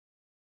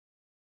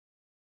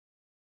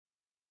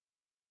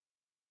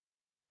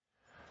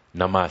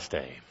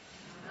Namaste.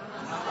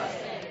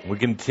 We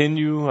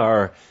continue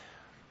our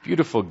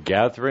beautiful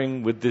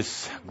gathering with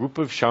this group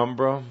of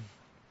Shaumbra on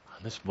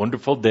this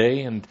wonderful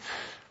day, and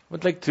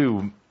I'd like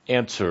to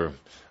answer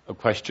a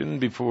question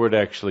before it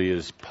actually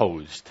is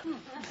posed.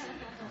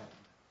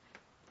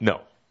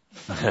 No.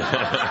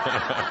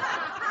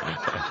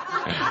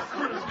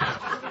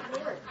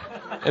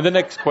 And the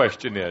next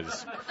question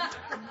is,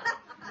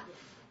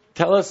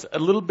 tell us a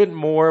little bit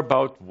more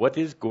about what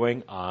is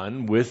going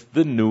on with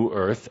the new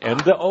earth and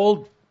the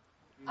old.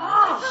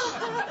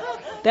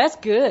 That's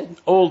good.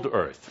 Old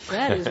earth.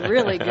 That is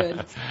really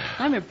good.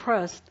 I'm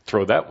impressed.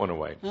 Throw that one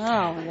away.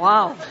 Oh,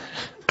 wow.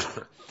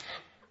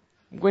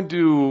 I'm going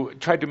to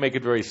try to make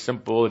it very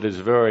simple. It is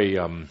very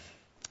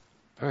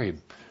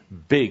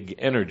big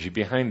energy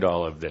behind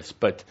all of this.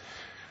 But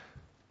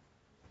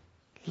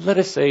let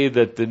us say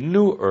that the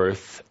new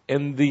earth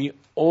and the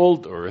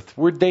old earth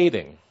were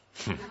dating.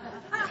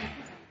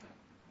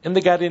 And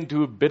they got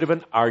into a bit of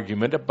an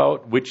argument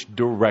about which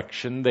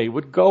direction they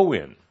would go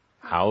in,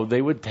 how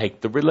they would take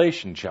the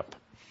relationship.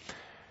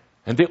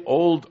 And the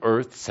old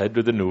earth said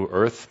to the new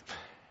earth,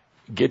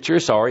 "Get your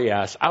sorry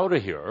ass out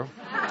of here."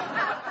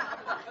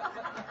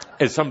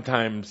 As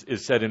sometimes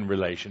is said in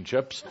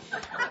relationships,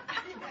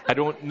 "I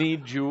don't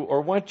need you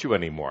or want you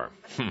anymore."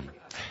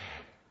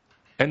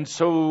 And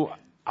so,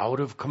 out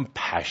of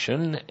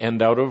compassion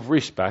and out of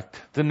respect,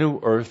 the new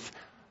earth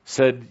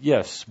said,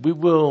 "Yes, we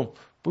will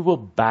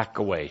back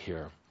away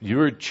here.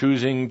 You're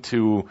choosing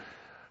to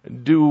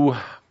do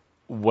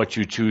what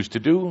you choose to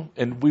do,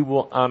 and we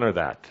will honor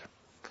that.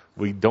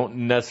 We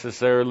don't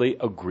necessarily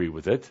agree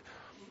with it,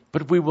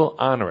 but we will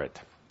honor it."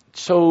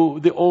 So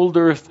the old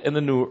earth and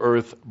the new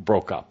earth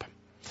broke up.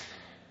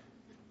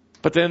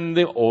 But then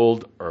the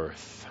old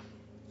earth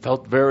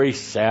felt very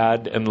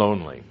sad and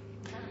lonely.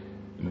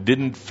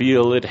 Didn't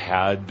feel it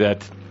had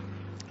that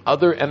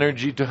other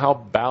energy to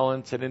help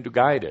balance it and to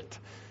guide it.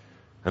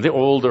 And the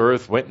old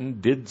earth went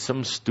and did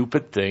some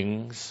stupid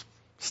things,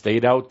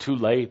 stayed out too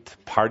late,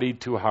 partied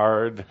too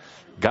hard,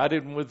 got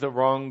in with the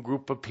wrong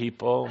group of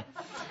people,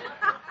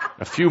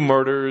 a few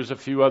murders, a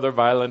few other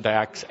violent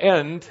acts.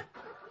 And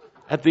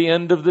at the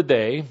end of the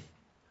day,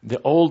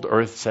 the old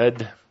earth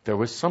said, there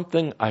was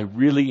something I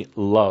really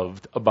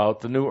loved about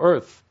the new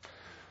earth.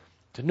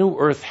 The new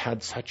earth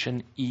had such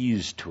an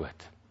ease to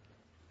it.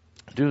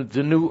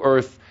 The new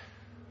earth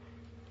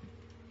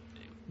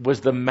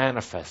was the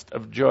manifest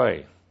of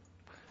joy.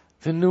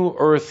 The new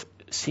earth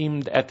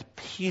seemed at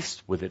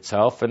peace with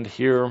itself, and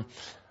here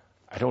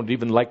I don't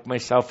even like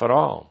myself at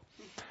all.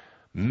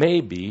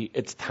 Maybe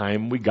it's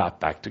time we got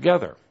back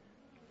together.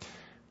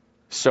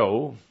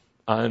 So,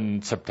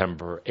 on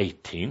September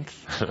 18th,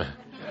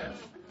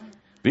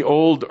 the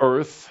old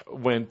earth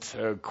went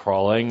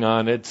crawling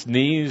on its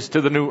knees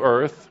to the new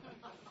earth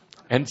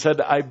and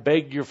said, "I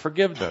beg your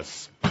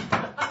forgiveness."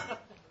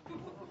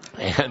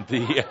 And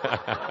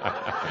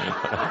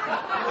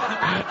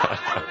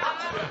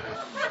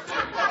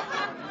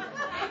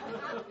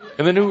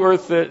And the new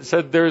earth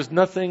said, "There's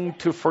nothing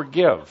to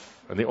forgive."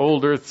 And the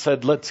old earth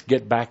said, "Let's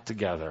get back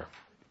together."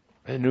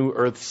 And the new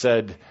earth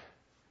said,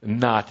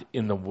 "Not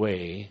in the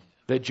way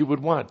that you would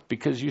want."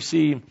 Because you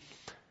see,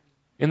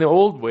 in the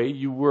old way,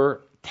 you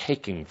were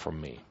taking from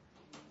me.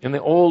 In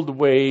the old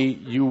way,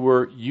 you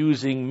were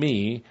using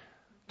me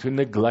to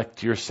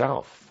neglect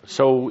yourself.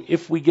 So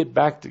if we get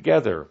back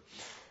together,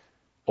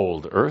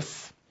 old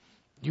earth,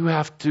 you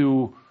have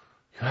to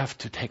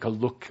take a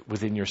look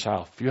within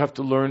yourself. You have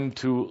to learn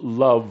to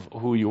love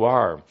who you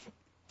are.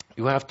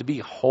 You have to be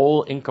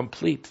whole and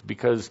complete,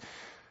 because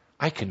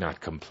I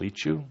cannot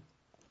complete you.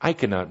 I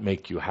cannot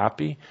make you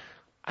happy.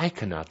 I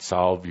cannot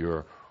solve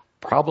your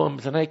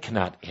problems, and I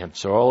cannot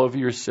answer all of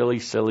your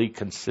silly,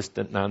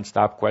 consistent,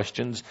 nonstop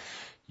questions.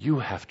 You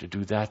have to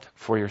do that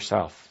for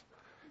yourself.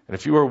 And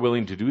if you are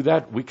willing to do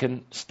that, we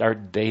can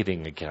start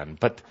dating again.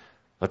 But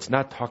let's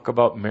not talk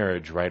about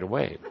marriage right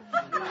away.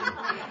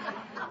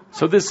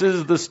 So this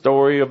is the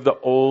story of the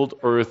old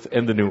earth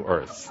and the new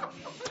earth.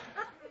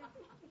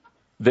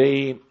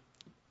 They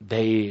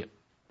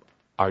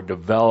are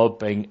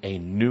developing a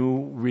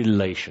new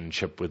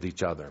relationship with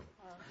each other.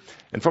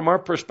 And from our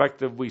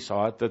perspective, we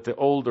saw it that the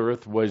old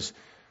earth was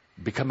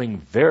becoming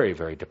very,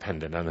 very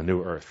dependent on the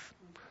new earth.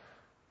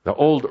 The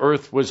old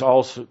earth was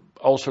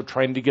also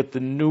trying to get the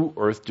new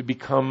earth to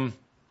become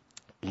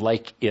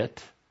like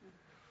it.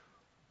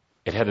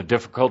 It had a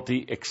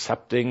difficulty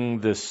accepting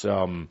this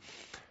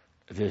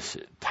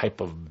type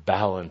of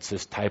balance,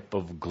 this type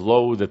of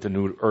glow that the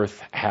new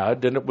earth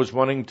had, and it was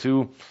wanting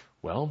to,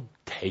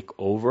 take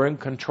over and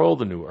control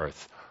the new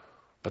earth.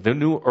 But the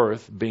new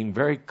earth, being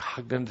very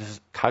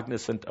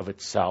cognizant of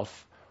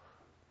itself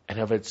and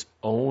of its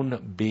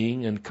own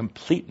being and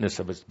completeness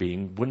of its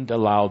being, wouldn't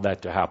allow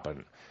that to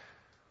happen.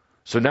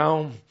 So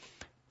now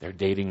they're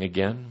dating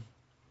again.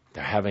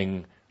 They're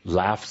having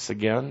laughs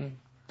again.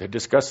 They're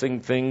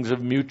discussing things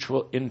of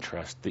mutual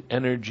interest. The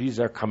energies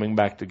are coming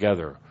back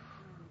together.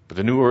 But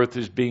the new earth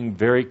is being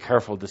very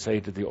careful to say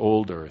to the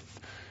old earth,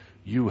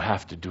 you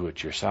have to do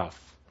it yourself.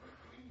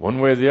 One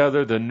way or the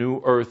other, the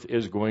new earth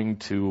is going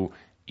to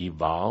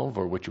evolve,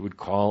 or what you would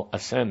call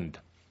ascend.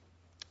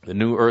 The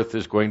new earth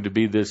is going to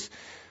be this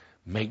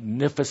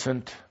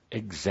magnificent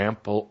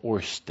example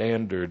or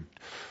standard,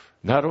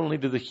 not only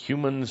to the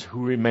humans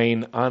who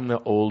remain on the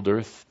old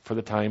earth for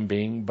the time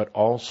being, but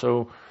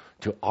also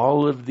to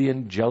all of the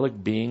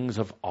angelic beings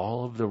of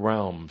all of the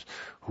realms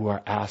who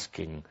are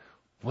asking,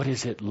 what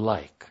is it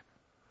like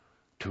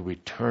to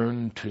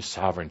return to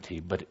sovereignty,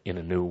 but in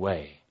a new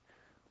way?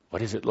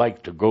 What is it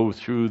like to go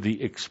through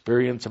the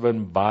experience of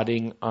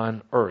embodying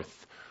on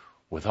earth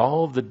with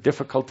all the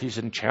difficulties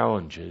and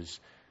challenges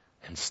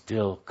and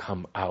still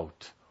come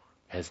out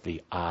as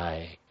the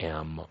I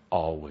am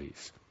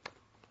always?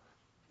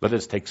 Let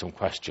us take some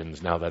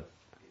questions now that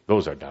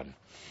those are done.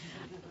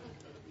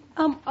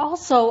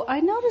 Also,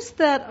 I noticed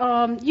that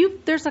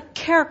there's a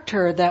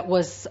character that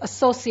was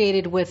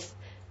associated with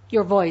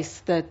your voice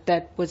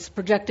that was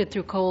projected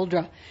through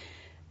Cauldre.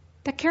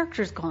 That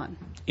character's gone.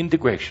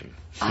 Integration.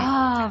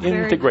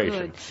 Very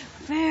Integration. good.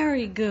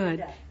 Very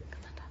good.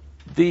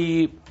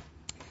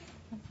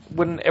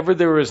 Whenever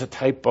there is a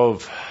type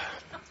of,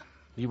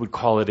 you would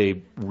call it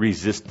a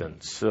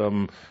resistance,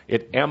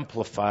 it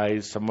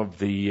amplifies some of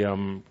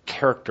the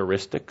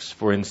characteristics.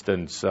 For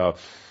instance,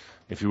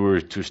 if you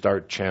were to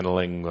start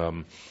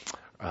channeling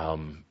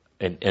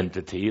an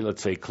entity,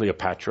 let's say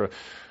Cleopatra,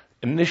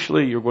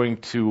 initially you're going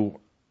to,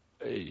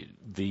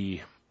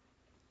 the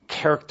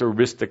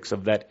characteristics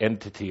of that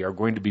entity are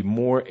going to be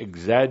more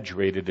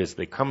exaggerated as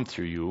they come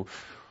through you,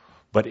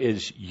 but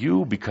as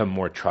you become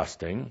more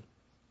trusting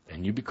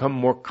and you become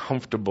more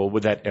comfortable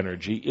with that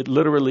energy, it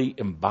literally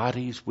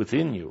embodies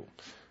within you.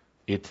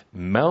 It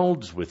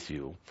melds with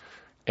you,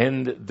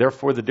 and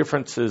therefore the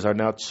differences are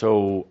not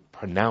so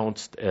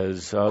pronounced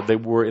as they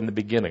were in the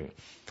beginning.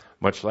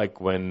 Much like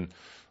when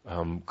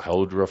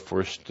Cauldre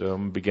first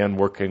began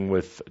working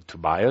with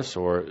Tobias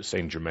or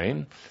Saint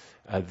Germain,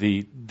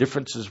 the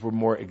differences were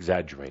more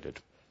exaggerated.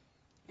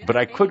 But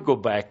I could go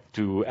back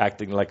to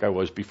acting like I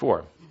was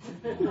before.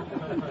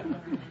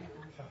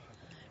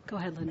 Go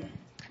ahead, Linda.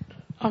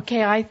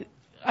 Okay,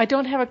 I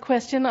don't have a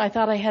question. I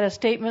thought I had a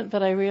statement,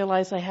 but I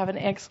realized I have an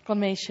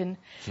exclamation.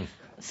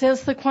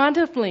 Since the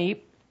quantum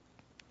leap,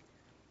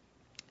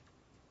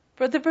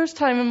 for the first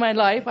time in my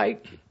life, I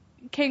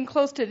came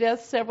close to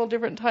death several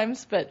different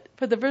times, but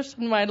for the first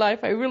time in my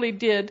life, I really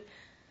did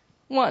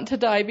want to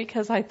die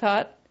because I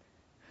thought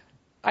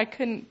I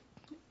couldn't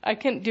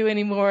do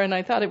any more, and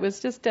I thought it was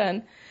just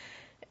done.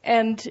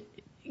 And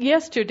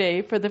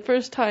yesterday, for the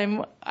first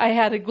time, I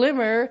had a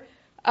glimmer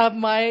of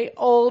my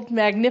old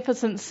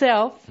magnificent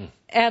self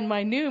and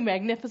my new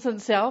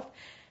magnificent self.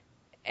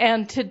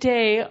 And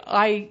today,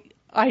 I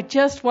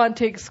just want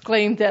to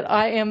exclaim that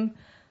I am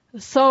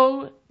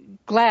so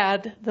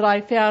glad that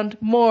I found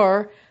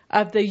more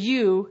of the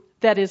you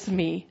that is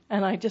me.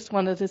 And I just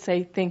wanted to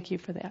say thank you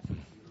for that.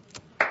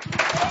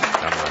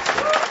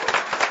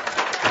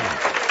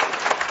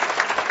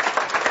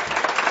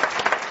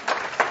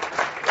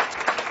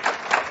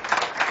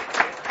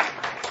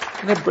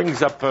 And that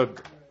brings up an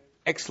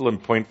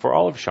excellent point for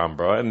all of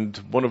Shaumbra, and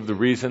one of the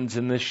reasons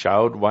in this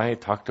shout why I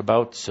talked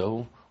about,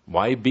 so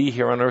why be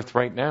here on earth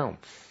right now?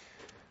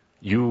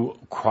 You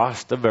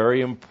crossed a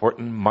very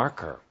important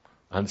marker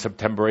on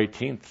September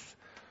 18th.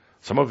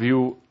 Some of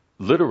you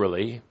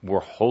literally were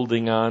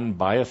holding on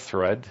by a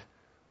thread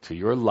to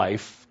your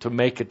life to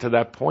make it to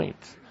that point.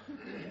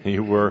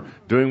 You were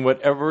doing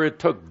whatever it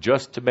took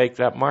just to make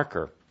that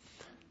marker,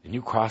 and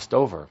you crossed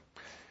over.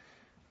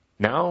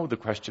 Now the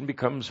question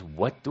becomes,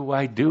 what do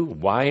I do?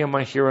 Why am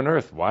I here on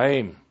earth?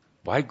 Why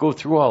go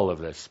through all of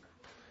this?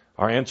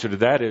 Our answer to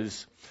that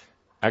is,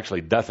 actually,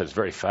 death is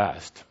very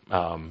fast.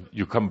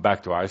 You come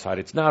back to our side.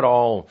 It's not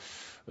all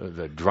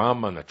the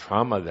drama and the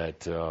trauma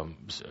that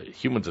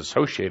humans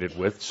associated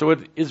with, so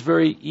it is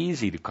very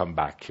easy to come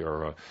back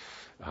here.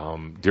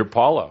 Dear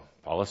Paula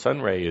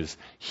Sunray is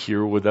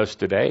here with us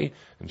today,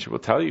 and she will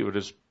tell you it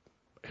is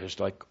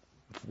like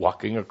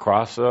walking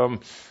across a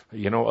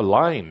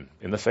line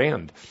in the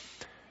sand.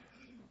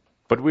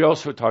 But we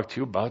also talked to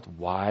you about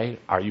why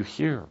are you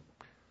here?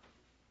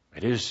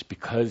 It is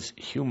because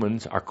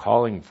humans are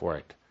calling for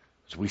it.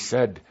 As we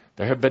said,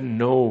 there have been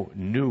no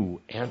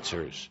new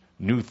answers,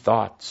 new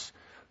thoughts,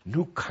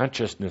 new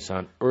consciousness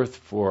on earth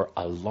for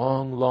a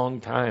long, long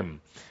time.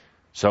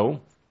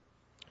 So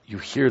you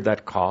hear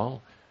that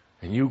call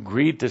and you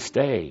agreed to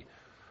stay.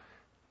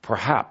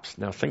 Perhaps,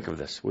 now think of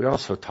this, we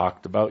also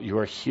talked about you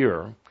are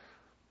here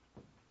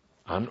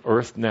on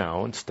earth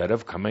now instead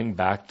of coming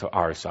back to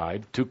our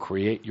side to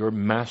create your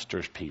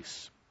master's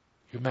piece.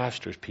 Your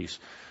master's piece.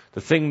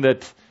 The thing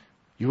that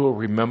you will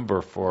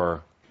remember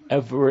for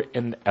ever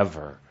and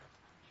ever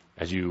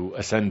as you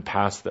ascend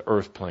past the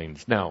earth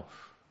planes. Now,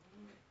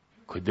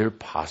 could there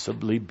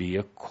possibly be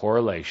a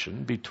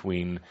correlation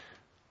between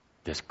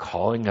this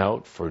calling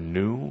out for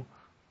new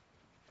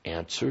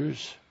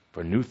answers,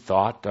 for new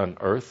thought on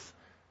earth,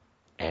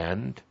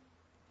 and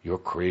your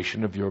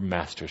creation of your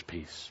master's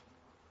piece?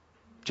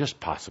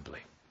 Just possibly.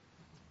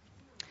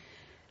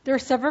 There are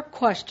several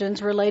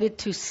questions related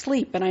to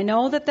sleep, and I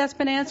know that that's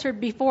been answered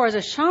before as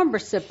a Chambre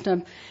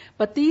symptom,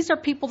 but these are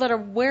people that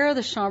are aware of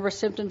the Chambre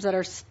symptoms that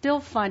are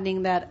still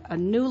finding that a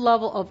new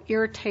level of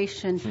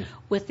irritation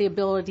with the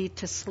ability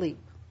to sleep.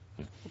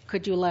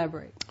 Could you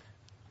elaborate?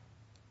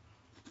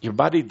 Your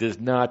body does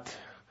not,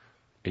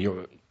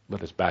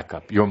 let us back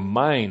up. Your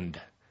mind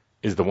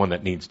is the one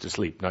that needs to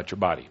sleep, not your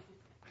body.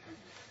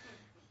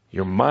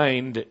 Your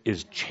mind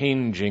is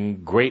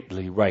changing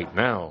greatly right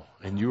now,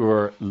 and you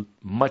are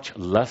much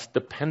less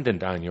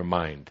dependent on your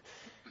mind.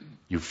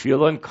 You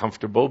feel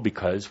uncomfortable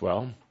because,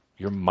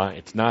 your mind,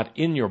 it's not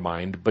in your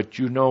mind, but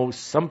you know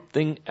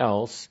something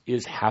else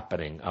is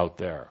happening out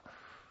there.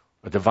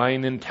 A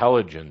divine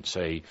intelligence,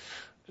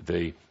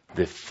 the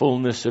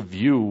fullness of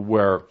you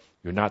where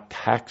you're not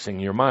taxing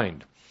your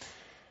mind.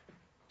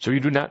 So you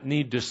do not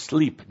need to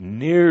sleep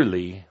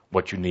nearly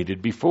what you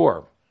needed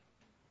before.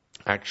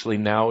 Actually,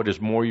 now it is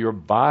more your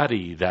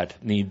body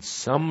that needs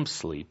some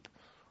sleep,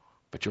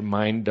 but your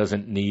mind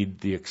doesn't need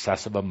the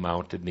excessive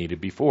amount it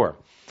needed before.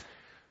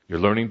 You're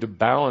learning to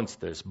balance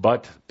this,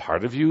 but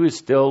part of you is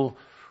still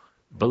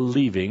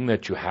believing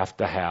that you have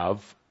to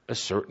have a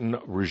certain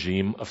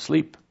regime of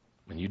sleep,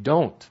 and you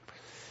don't.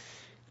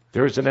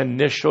 There's an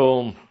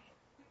initial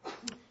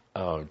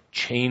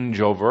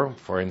changeover.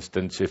 For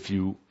instance, if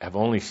you have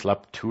only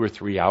slept 2 or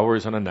 3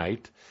 hours on a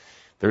night,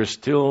 there's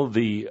still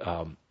the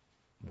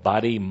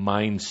body,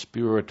 mind,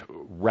 spirit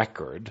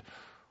record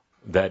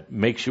that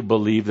makes you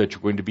believe that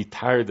you're going to be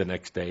tired the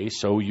next day,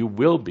 so you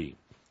will be.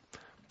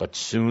 But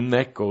soon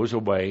that goes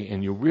away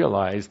and you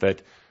realize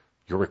that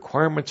your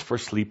requirements for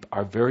sleep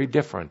are very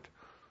different.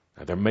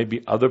 Now, there may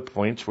be other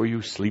points where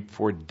you sleep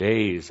for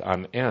days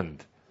on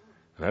end.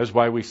 And that is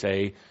why we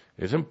say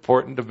it is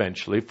important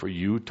eventually for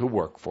you to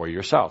work for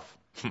yourself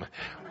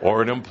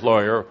or an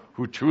employer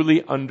who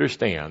truly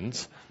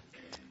understands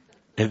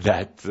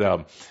that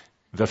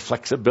the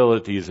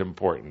flexibility is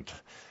important.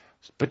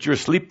 But your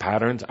sleep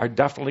patterns are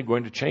definitely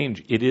going to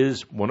change. It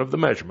is one of the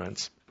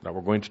measurements that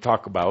we're going to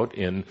talk about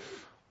in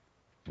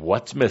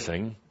What's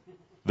Missing,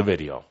 the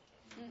video.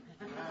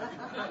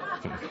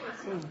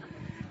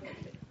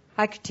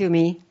 Hi,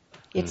 Katumi.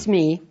 It's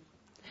me.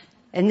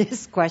 And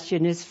this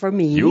question is for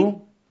me.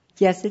 You?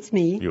 Yes, it's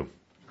me. You.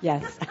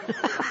 Yes.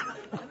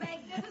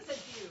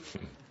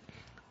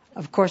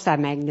 Of course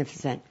I'm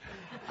magnificent.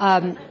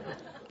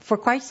 For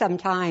quite some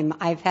time,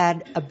 I've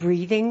had a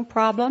breathing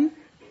problem.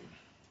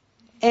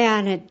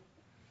 And it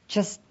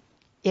just,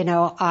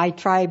 I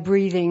try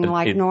breathing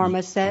like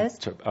Norma says.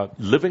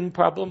 Living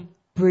problem?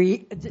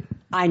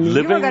 I knew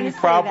you were going to say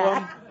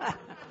problem? that.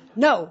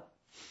 No,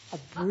 a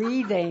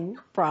breathing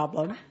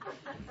problem.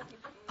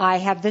 I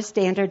have the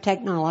standard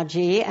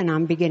technology, and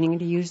I'm beginning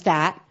to use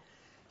that.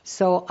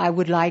 So I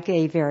would like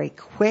a very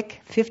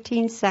quick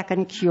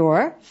 15-second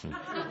cure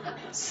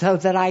so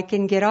that I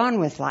can get on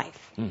with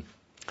life.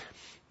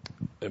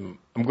 I'm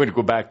going to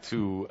go back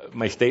to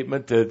my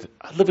statement that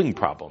a living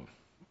problem.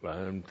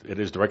 It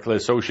is directly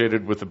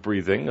associated with the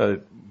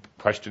breathing,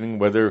 questioning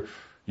whether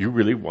you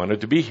really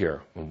wanted to be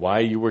here, why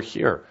you were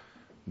here.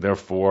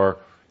 Therefore,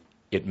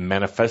 it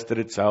manifested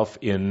itself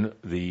in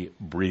the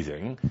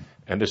breathing.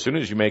 And as soon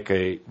as you make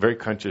a very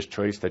conscious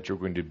choice that you're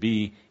going to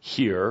be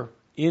here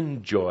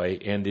in joy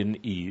and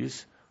in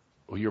ease,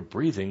 your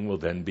breathing will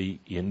then be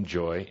in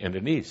joy and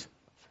in ease.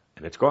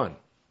 And it's gone.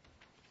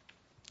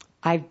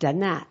 I've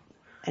done that,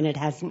 and it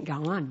hasn't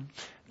gone.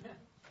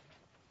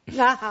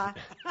 There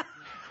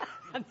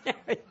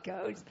it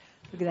goes.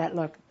 Look at that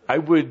look. I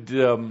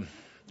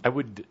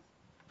would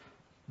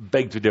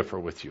beg to differ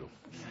with you.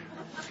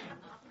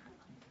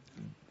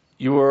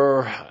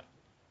 You're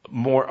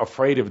more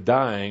afraid of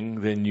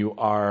dying than you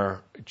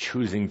are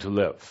choosing to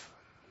live.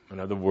 In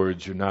other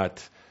words, you're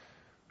not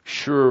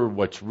sure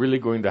what's really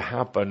going to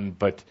happen,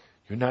 but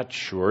you're not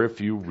sure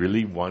if you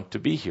really want to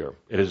be here.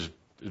 It is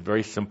a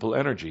very simple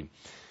energy.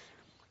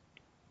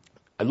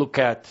 I look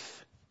at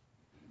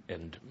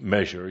and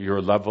measure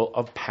your level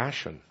of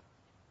passion.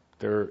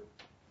 There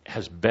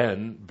has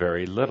been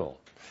very little.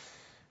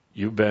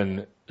 You've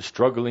been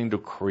struggling to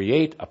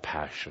create a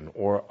passion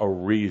or a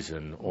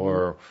reason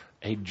or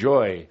a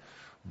joy,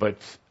 but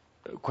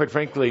quite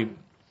frankly,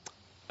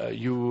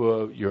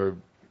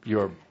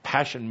 your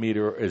passion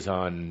meter is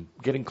on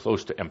getting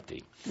close to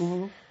empty.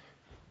 Mm-hmm.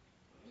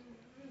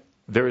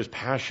 There is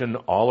passion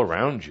all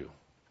around you.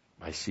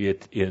 I see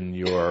it in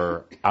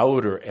your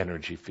outer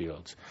energy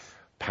fields.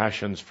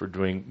 Passions for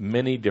doing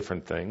many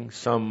different things,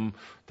 some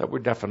that were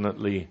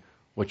definitely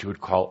what you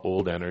would call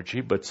old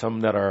energy, but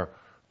some that are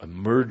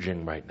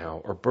emerging right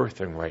now or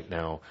birthing right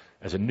now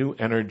as a new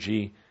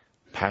energy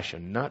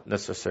passion, not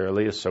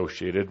necessarily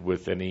associated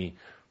with any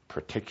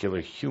particular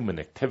human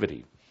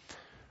activity.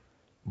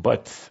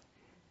 But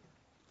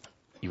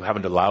you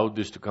haven't allowed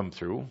this to come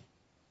through.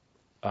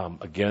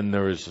 Again,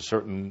 there is a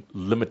certain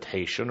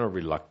limitation or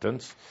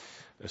reluctance,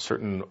 a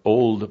certain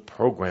old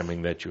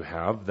programming that you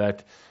have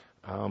that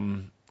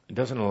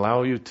doesn't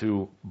allow you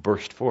to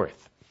burst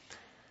forth.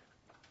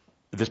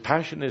 This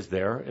passion is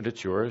there, and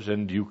it's yours,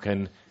 and you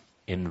can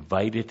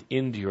invite it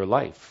into your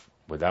life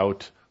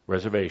without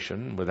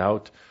reservation,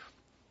 without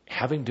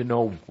having to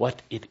know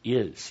what it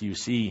is. You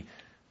see,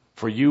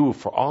 for you,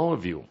 for all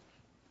of you,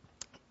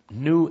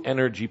 new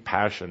energy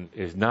passion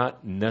is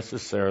not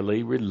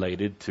necessarily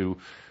related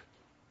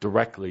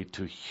directly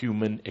to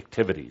human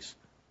activities.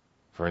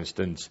 For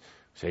instance,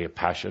 say a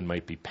passion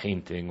might be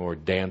painting or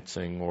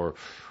dancing or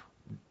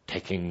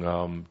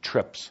taking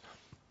trips.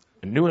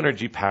 A new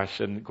energy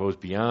passion goes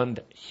beyond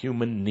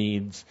human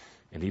needs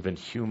and even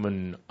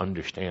human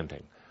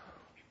understanding.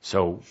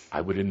 So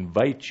I would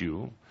invite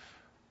you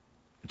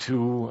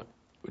to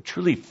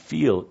truly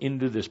feel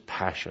into this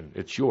passion.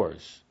 It's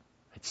yours.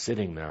 It's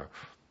sitting there.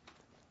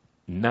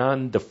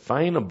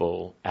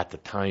 Non-definable at the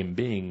time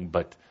being,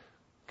 but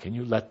can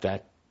you let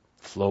that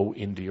flow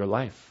into your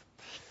life?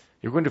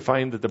 You're going to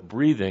find that the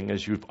breathing,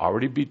 as you've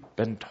already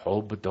been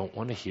told but don't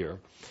want to hear,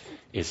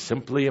 is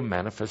simply a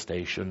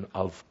manifestation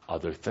of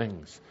other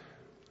things.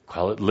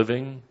 Call it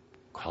living,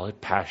 call it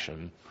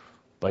passion,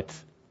 but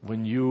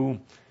when you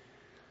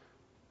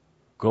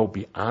go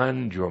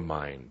beyond your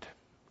mind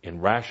in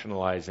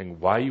rationalizing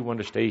why you want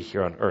to stay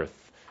here on earth,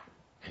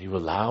 and you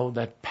allow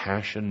that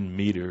passion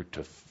meter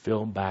to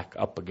fill back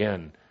up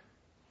again,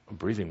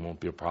 breathing won't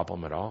be a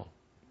problem at all.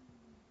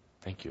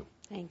 Thank you.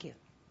 Thank you.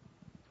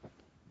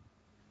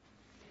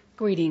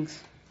 Greetings.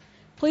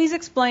 Please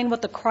explain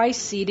what the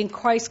Christ seed and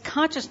Christ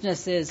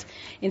consciousness is.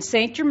 In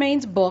St.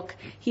 Germain's book,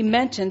 he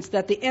mentions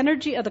that the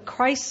energy of the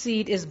Christ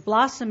seed is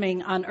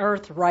blossoming on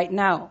earth right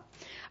now.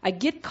 I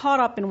get caught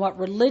up in what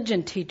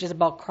religion teaches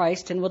about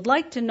Christ and would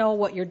like to know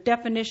what your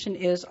definition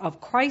is of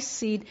Christ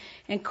seed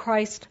and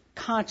Christ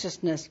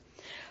consciousness.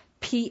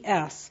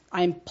 P.S.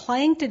 I'm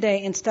playing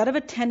today instead of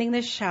attending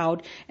this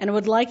shout and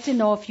would like to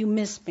know if you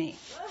miss me.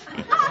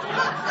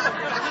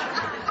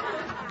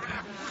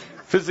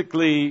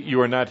 Physically,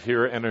 you are not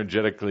here.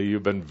 Energetically,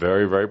 you've been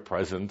very, very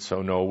present.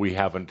 So no, we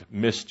haven't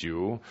missed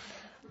you.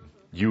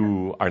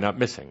 You are not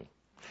missing.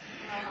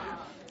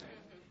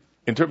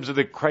 In terms of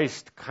the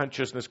Christ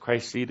consciousness,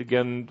 Christ seed,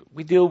 again,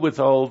 we deal with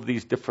all of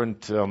these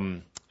different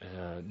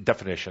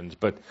definitions,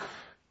 but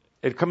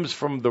it comes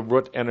from the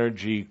root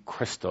energy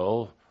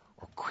crystal,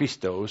 or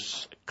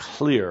Christos,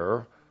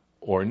 clear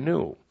or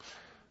new.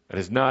 It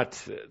is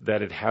not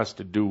that it has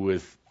to do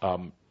with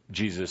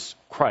Jesus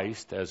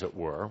Christ, as it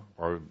were,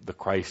 or the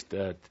Christ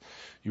that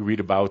you read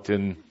about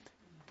in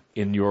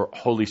your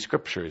holy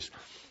scriptures.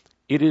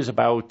 It is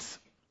about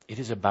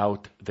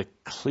the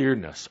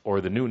clearness or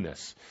the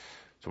newness.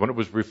 So when it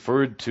was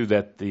referred to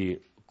that the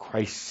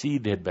Christ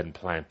seed had been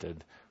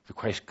planted, the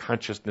Christ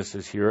consciousness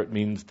is here, it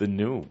means the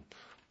new,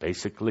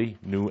 basically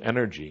new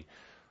energy.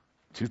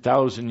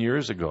 2,000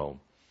 years ago,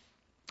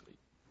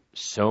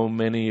 so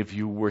many of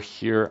you were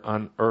here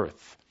on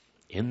earth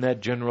in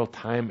that general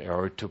time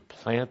era to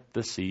plant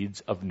the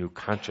seeds of new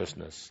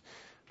consciousness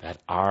that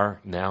are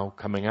now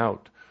coming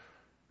out.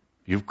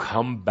 You've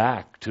come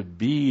back to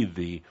be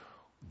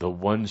the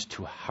ones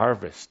to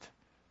harvest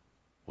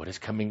what is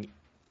coming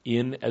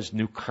in as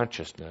new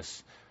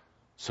consciousness,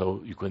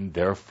 so you can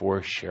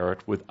therefore share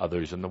it with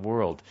others in the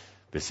world.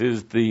 This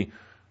is the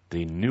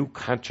new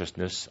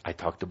consciousness I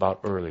talked about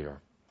earlier.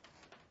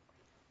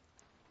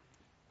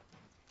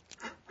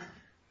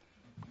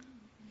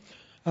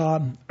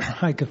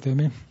 Hi,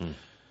 Kathumi.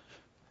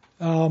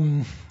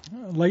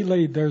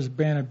 Lately, there's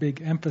been a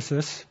big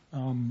emphasis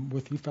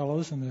with you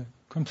fellows in the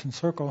Crimson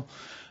Circle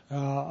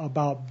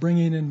about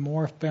bringing in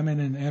more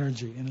feminine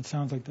energy, and it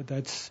sounds like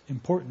that's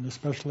important,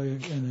 especially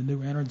in the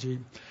new energy.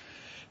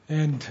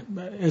 And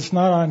it's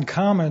not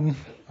uncommon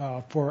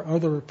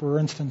for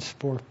instance,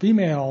 for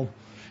female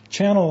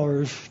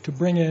channelers to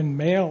bring in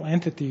male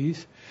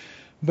entities,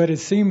 but it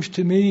seems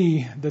to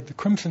me that the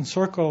Crimson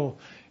Circle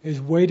is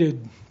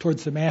weighted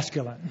towards the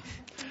masculine.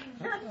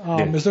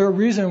 Is there a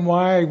reason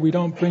why we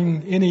don't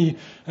bring any,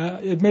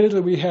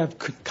 admittedly we have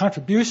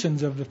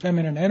contributions of the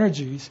feminine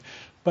energies,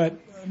 but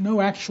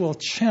no actual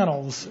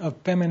channels of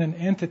feminine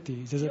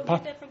entities? Is it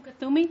possible? Get that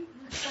from Kuthumi?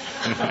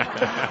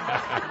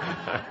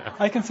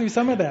 I can see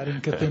some of that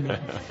in Kuthumi.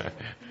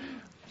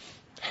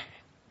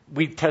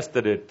 We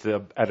tested it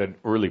at an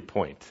early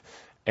point,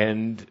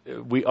 and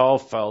we all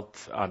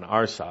felt on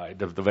our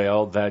side of the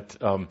veil that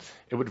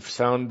it would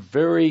sound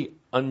very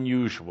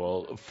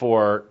unusual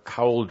for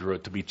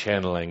Cauldre to be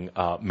channeling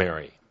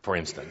Mary, for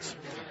instance.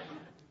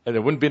 And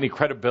there wouldn't be any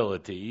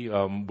credibility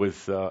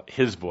with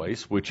his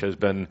voice, which has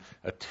been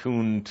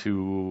attuned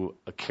to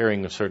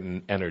carrying of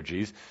certain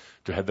energies,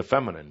 to have the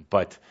feminine.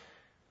 But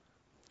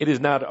it is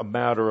not a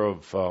matter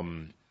of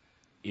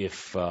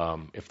if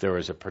there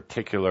is a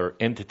particular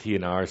entity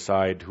in our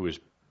side who is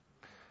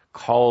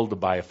called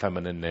by a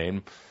feminine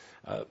name.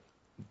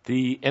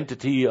 The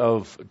entity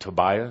of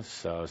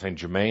Tobias, Saint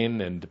Germain,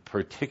 and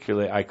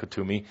particularly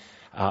Aikotumi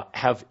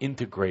have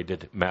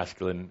integrated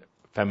masculine,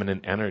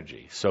 feminine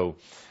energy. So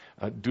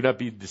do not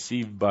be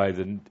deceived by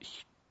the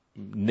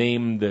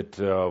name that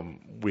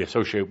we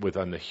associate with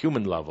on the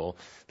human level,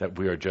 that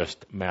we are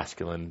just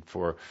masculine.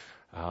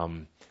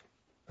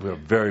 We are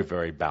very,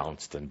 very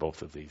balanced in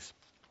both of these.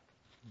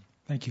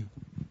 Thank you.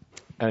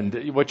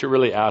 And what you're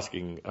really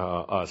asking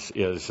us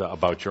is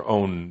about your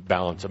own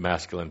balance of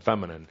masculine and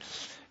feminine,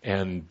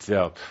 and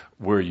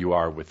where you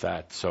are with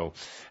that. So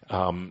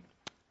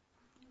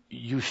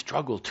you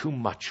struggle too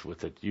much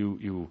with it.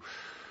 You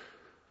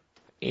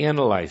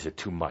analyze it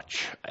too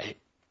much.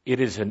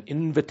 It is an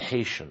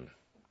invitation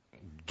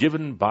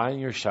given by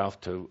yourself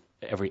to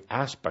every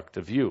aspect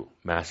of you,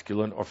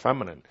 masculine or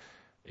feminine.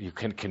 You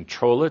can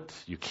control it.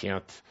 You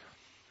can't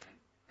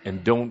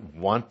and don't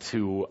want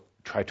to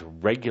try to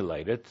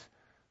regulate it.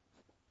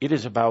 It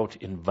is about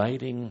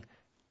inviting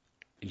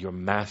your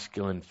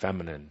masculine,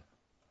 feminine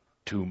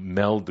to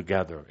meld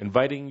together,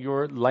 inviting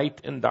your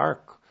light and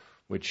dark,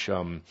 which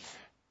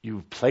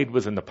you've played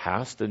with in the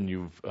past and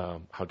you've,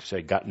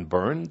 gotten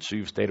burned, so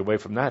you've stayed away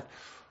from that.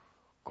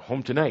 Go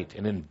home tonight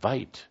and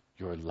invite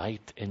your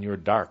light and your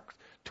dark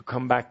to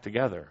come back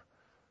together.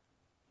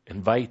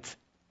 Invite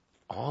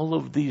all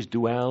of these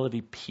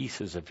duality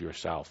pieces of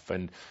yourself.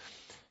 And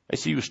I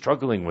see you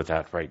struggling with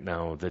that right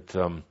now, that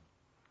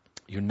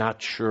you're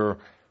not sure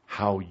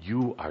how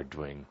you are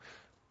doing.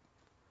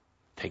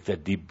 Take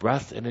that deep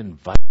breath and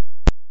invite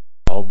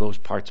all those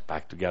parts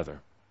back together.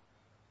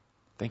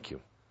 Thank you.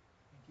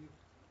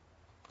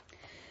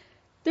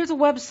 There's a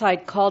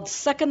website called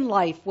Second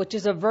Life, which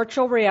is a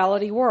virtual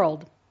reality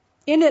world.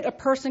 In it, a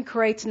person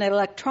creates an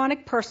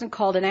electronic person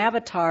called an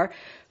avatar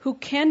who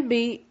can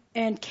be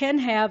and can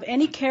have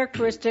any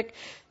characteristic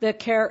the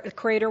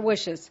creator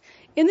wishes.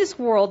 In this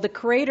world, the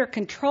creator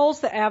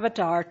controls the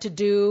avatar to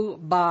do,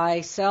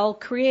 buy, sell,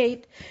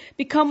 create,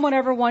 become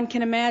whatever one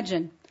can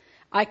imagine.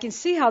 I can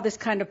see how this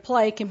kind of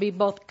play can be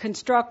both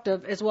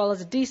constructive as well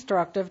as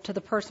destructive to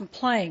the person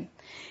playing.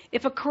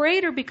 If a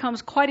creator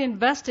becomes quite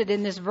invested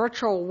in this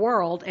virtual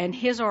world and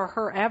his or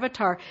her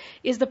avatar,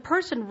 is the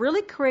person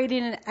really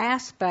creating an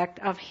aspect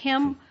of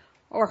him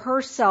or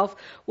herself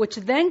which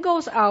then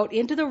goes out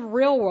into the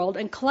real world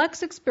and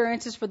collects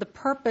experiences for the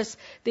purpose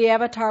the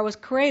avatar was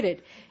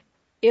created?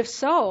 If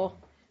so,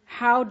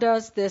 how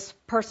does this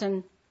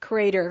person,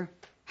 creator,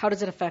 how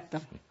does it affect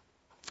them?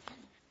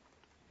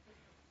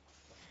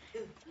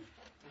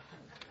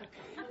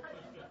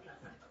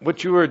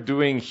 What you are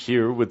doing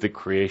here with the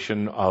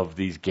creation of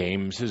these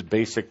games is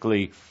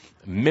basically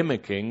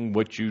mimicking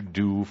what you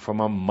do from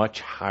a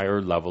much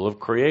higher level of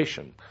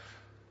creation.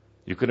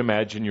 You could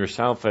imagine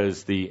yourself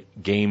as the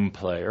game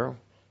player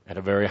at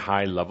a very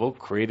high level,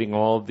 creating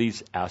all of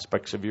these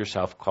aspects of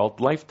yourself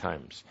called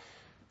lifetimes,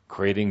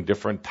 creating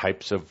different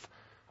types of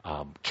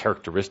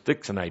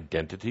characteristics and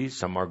identities.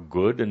 Some are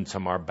good and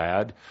some are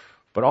bad,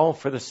 but all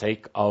for the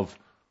sake of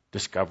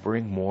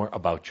discovering more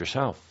about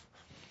yourself.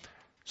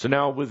 So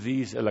now with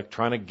these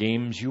electronic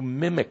games, you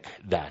mimic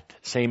that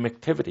same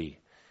activity.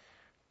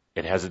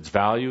 It has its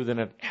value, then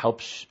it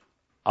helps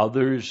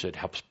others, it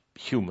helps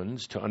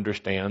humans to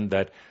understand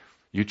that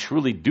you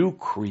truly do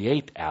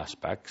create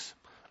aspects,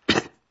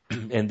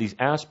 and these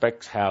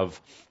aspects have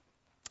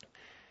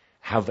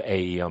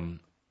a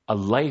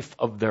life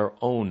of their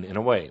own in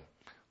a way,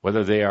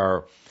 whether they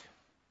are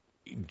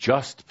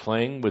just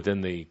playing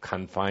within the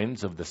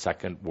confines of the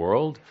second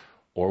world,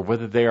 or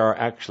whether they are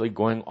actually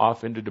going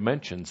off into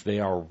dimensions. They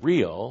are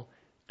real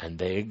and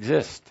they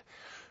exist.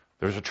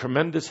 There's a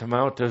tremendous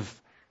amount of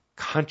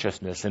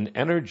consciousness and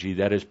energy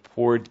that is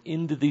poured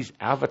into these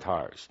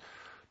avatars,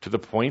 to the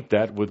point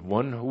that with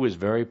one who is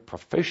very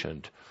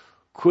proficient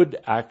could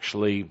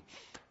actually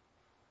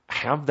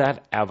have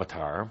that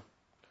avatar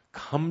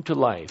come to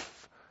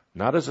life,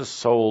 not as a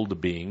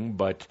souled being,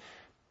 but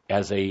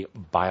as a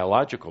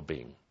biological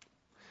being.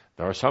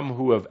 There are some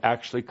who have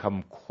actually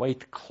come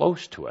quite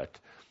close to it,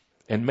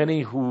 and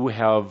many who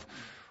have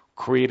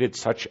created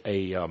such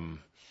a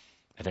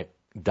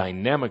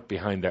dynamic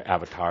behind their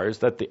avatars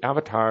that the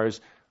avatars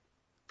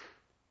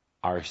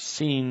are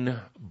seen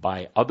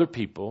by other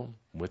people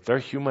with their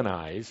human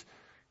eyes,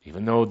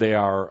 even though they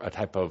are a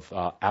type of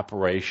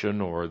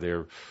apparition, or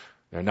they're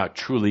not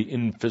truly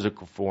in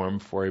physical form.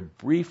 For a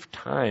brief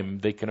time,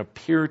 they can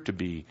appear to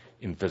be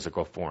in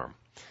physical form.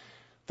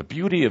 The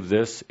beauty of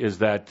this is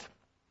that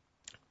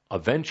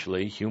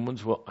eventually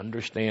humans will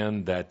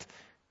understand that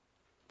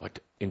what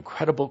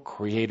incredible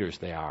creators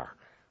they are.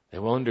 They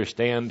will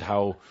understand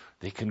how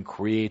they can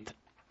create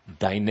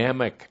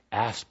dynamic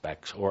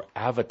aspects or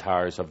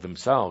avatars of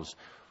themselves.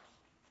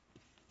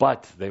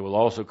 But they will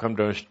also come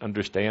to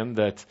understand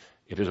that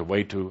it is a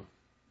way to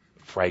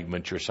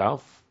fragment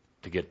yourself,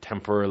 to get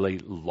temporarily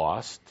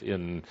lost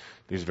in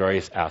these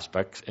various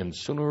aspects, and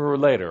sooner or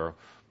later,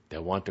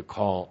 they'll want to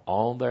call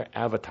all their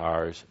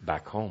avatars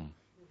back home.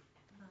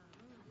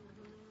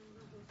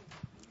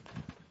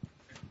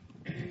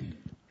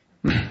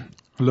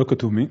 Look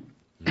to me.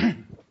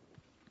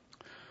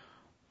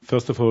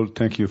 First of all,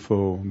 thank you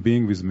for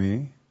being with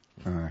me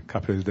a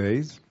couple of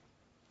days.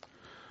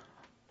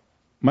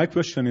 My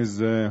question is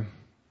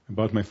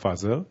about my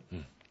father.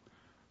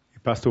 He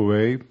passed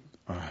away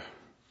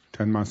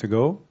 10 months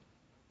ago.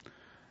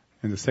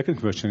 And the second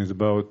question is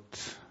about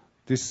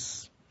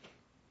this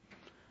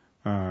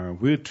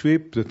weird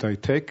trip that I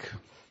take.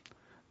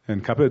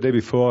 And a couple of days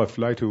before I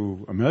fly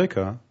to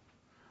America,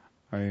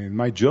 in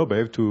my job I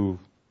have to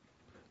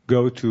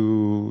go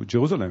to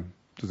Jerusalem,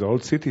 to the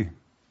old city.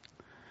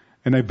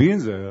 And I've been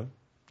there.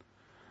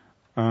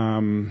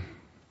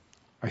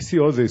 I see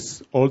all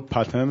these old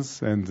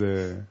patterns,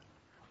 and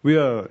we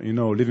are,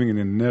 living in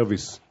a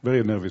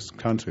very nervous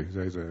country.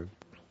 There is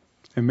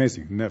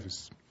amazing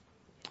nervous.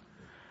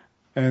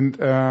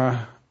 And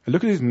I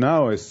look at it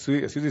now. I see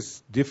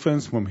this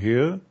difference from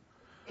here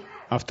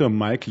after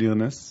my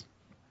clearness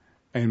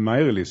and my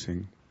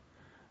releasing.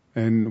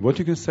 And what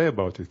you can say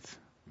about it?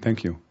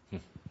 Thank you.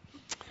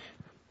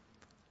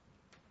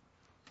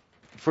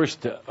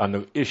 First, on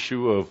the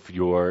issue of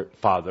your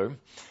father,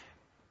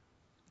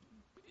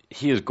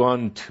 he has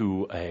gone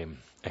to a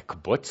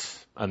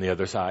kibbutz on the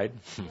other side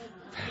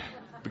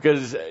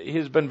because he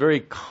has been very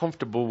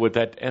comfortable with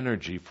that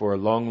energy for a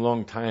long,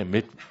 long time.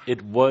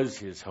 It was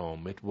his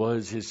home. It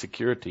was his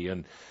security.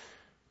 And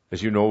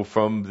as you know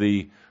from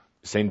the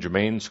Saint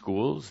Germain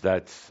schools,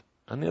 that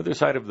on the other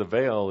side of the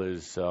veil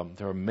is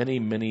there are many,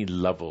 many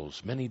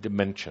levels, many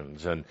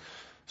dimensions. And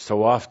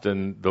so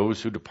often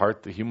those who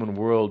depart the human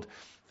world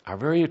are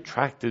very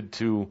attracted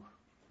to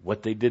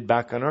what they did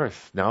back on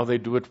earth. Now they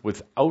do it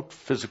without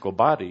physical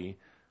body,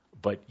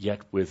 but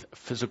yet with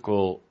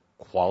physical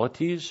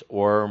qualities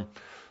or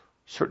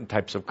certain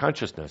types of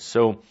consciousness.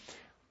 So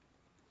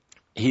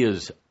he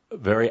is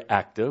very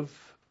active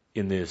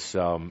in this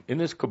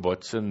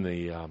kibbutz, in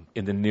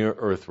the near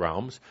earth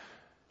realms,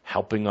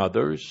 helping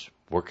others,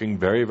 working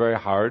very, very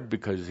hard,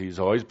 because he's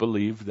always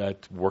believed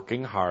that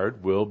working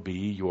hard will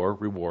be your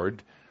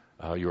reward,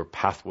 your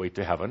pathway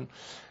to heaven.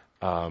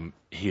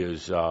 He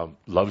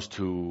loves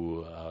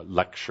to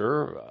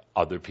lecture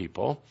other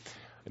people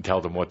and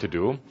tell them what to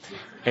do.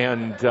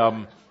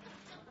 And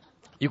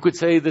you could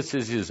say this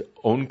is his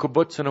own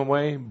kibbutz in a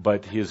way,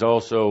 but he is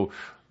also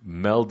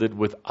melded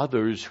with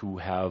others who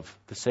have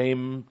the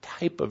same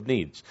type of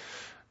needs.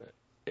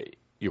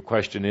 Your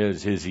question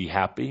is he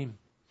happy?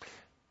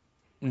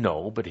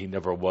 No, but he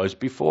never was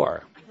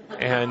before.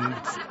 And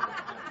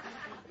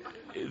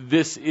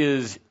this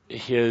is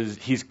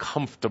he's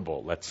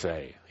comfortable, let's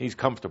say. He's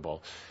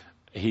comfortable.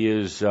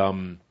 He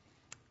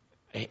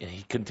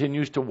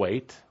continues to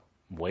wait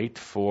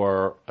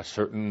for a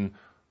certain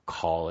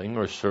calling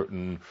or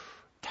certain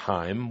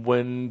time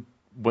when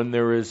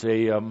there is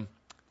an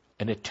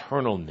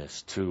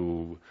eternalness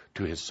to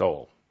his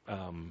soul,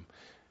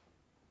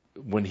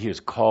 when he is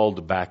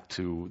called back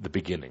to the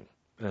beginning.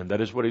 And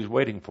that is what he's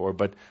waiting for.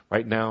 But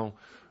right now,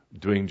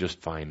 doing just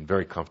fine,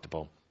 very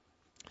comfortable.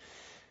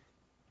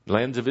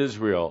 Lands of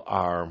Israel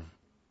are,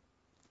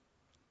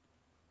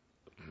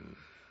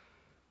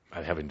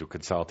 I'm having to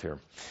consult here.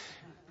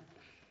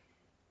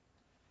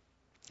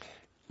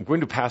 I'm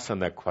going to pass on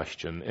that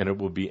question, and it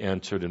will be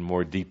answered in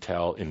more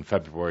detail in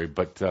February.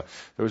 But there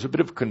was a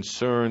bit of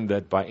concern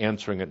that by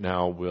answering it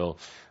now will,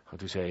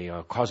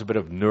 cause a bit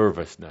of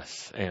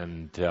nervousness.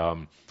 And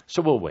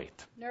so we'll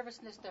wait.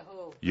 Nervousness to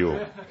who? You.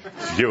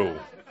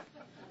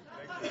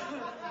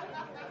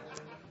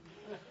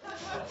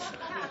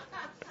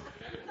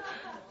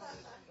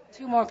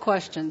 Two more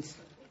questions.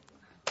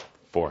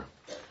 4.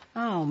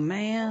 Oh,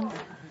 man.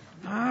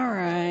 All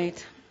right.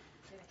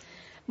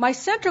 My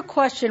central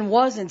question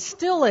was and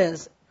still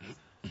is,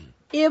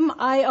 am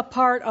I a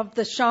part of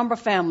the Shaumbra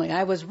family?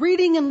 I was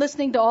reading and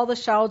listening to all the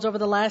shouts over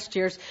the last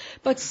years,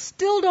 but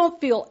still don't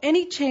feel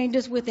any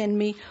changes within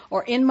me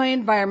or in my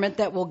environment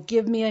that will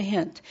give me a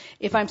hint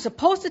if I'm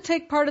supposed to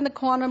take part in the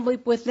quantum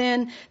leap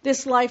within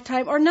this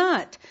lifetime or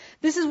not.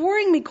 This is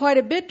worrying me quite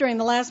a bit during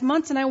the last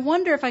months, and I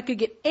wonder if I could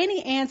get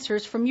any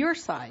answers from your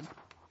side.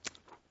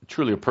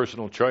 Truly a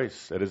personal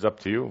choice. It is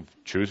up to you.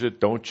 Choose it,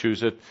 don't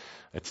choose it.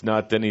 It's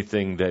not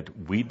anything that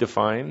we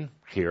define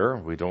here.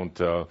 We don't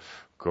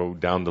go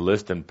down the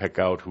list and pick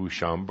out who's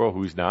Shaumbra,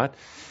 who's not.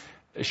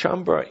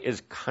 Shaumbra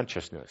is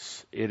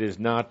consciousness. It is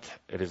not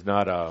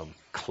a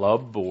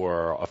club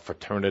or a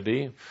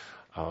fraternity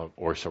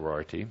or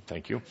sorority.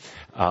 Thank you.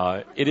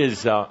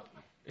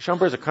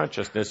 Shaumbra is a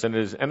consciousness, and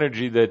it is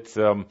energy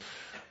that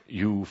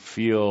you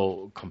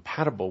feel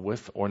compatible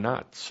with or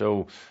not.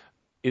 So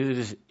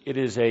it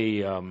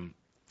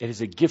is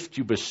a gift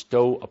you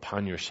bestow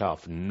upon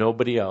yourself.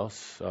 Nobody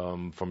else,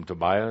 from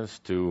Tobias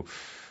to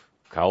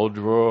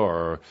Kaldra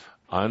or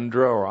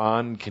Andra or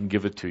An, can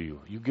give it to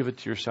you. You give it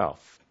to yourself.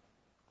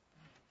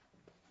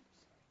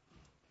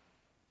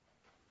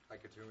 Hi,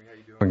 Katumi. How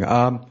you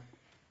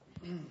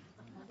doing?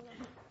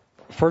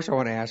 First, I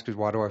want to ask is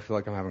why do I feel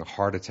like I'm having a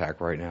heart attack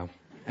right now?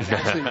 And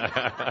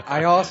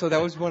actually,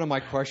 that was one of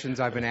my questions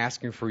I've been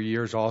asking for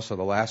years also.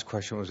 The last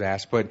question was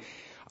asked, but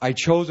I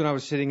chose when I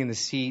was sitting in the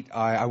seat,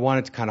 I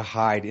wanted to kind of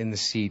hide in the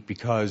seat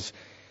because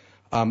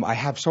I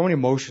have so many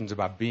emotions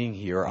about being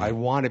here. I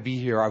want to be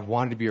here. I've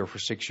wanted to be here for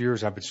 6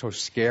 years. I've been so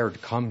scared to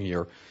come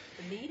here.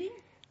 The meeting?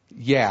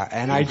 Yeah,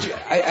 and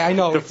I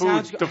know. The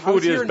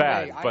food is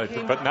bad,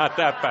 but not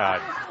that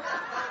bad.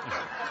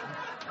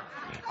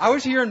 I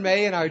was here in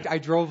May, and I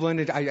drove in,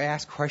 and I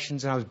asked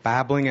questions, and I was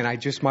babbling,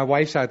 and my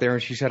wife's out there,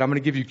 and she said, I'm going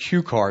to give you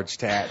cue cards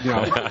to add,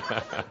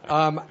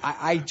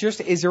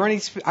 is there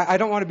any, I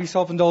don't want to be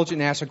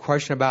self-indulgent and ask a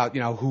question about,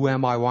 who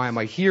am I, why am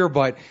I here,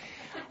 but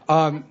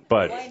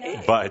But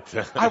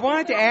I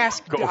wanted to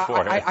ask. Go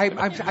for it.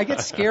 I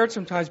get scared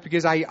sometimes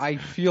because I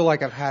feel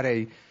like I've had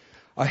a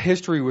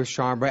history with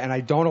Shaumbra, and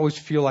I don't always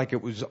feel like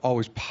it was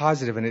always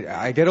positive, and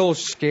I get a little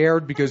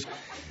scared because.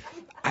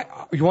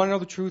 You want to know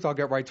the truth? I'll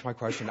get right to my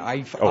question.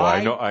 I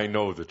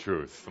know the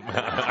truth.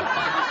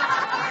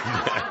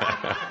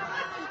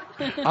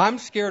 I'm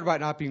scared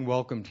about not being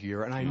welcomed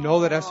here, and I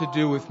know that has to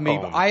do with me.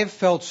 But I have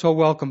felt so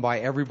welcomed by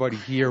everybody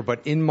here,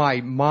 but in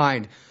my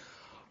mind,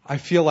 I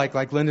feel like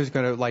Linda's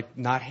going to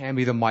not hand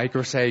me the mic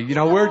or say,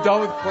 we're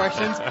done with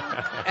questions.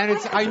 And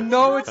I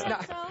know it's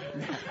not.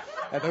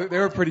 They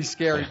were pretty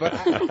scary, but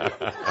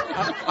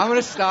I'm going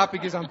to stop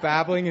because I'm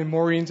babbling and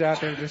Maureen's out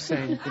there just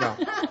saying,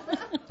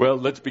 Well,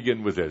 let's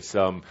begin with this.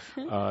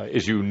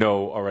 As you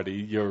know already,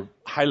 you're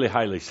highly,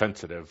 highly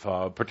sensitive,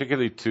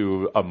 particularly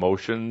to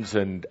emotions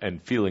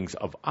and feelings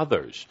of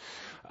others.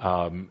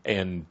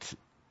 And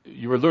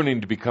you are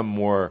learning to become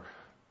more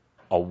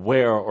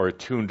aware or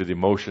attuned to the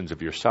emotions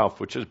of yourself,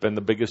 which has been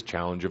the biggest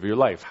challenge of your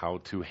life, how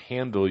to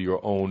handle your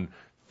own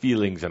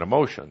feelings and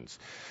emotions.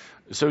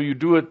 So you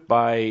do it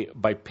by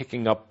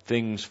picking up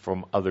things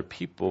from other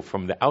people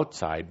from the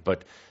outside,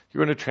 but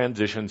you're in a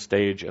transition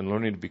stage and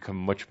learning to become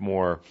much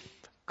more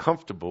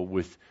comfortable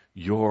with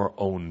your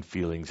own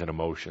feelings and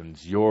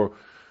emotions. The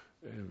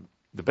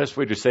best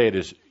way to say it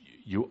is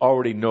you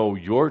already know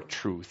your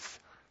truth,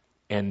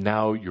 and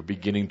now you're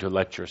beginning to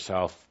let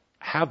yourself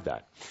have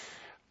that.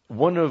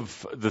 One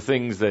of the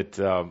things that,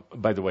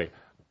 by the way,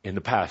 in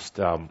the past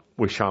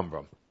with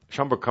Shaumbra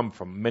come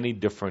from many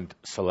different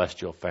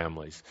celestial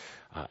families,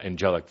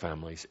 angelic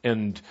families,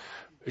 and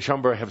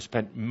Shaumbra have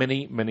spent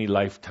many, many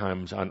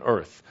lifetimes on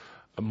Earth.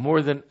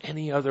 More than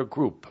any other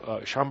group,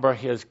 Shaumbra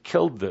has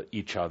killed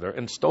each other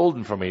and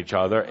stolen from each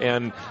other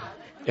and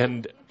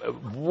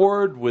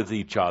warred with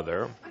each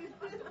other,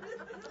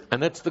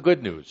 and that's the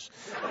good news.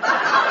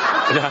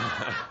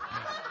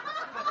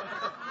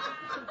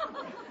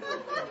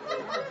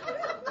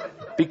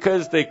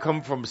 Because they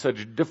come from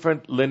such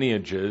different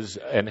lineages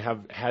and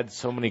have had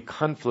so many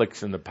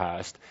conflicts in the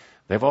past,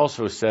 they've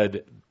also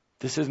said,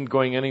 this isn't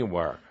going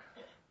anywhere.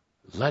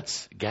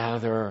 Let's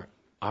gather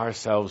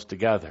ourselves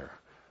together.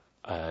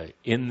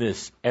 In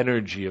this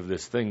energy of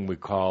this thing we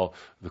call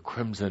the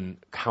Crimson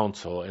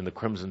Council and the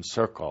Crimson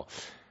Circle.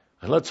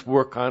 And let's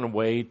work on a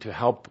way to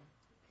help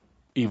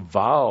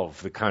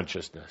evolve the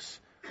consciousness,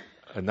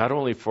 not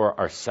only for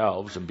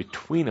ourselves and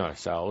between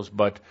ourselves,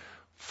 but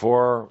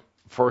for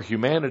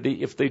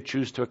humanity if they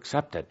choose to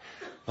accept it.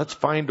 Let's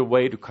find a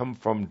way to come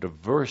from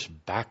diverse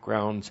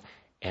backgrounds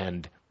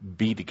and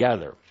be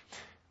together.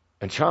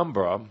 And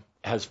Shaumbra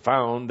has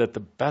found that the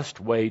best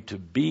way to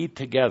be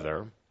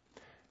together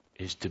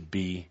is to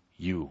be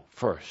you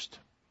first.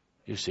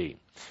 You see,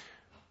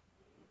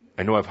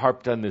 I know I've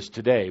harped on this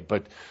today,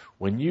 but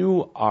when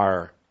you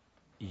are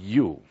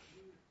you,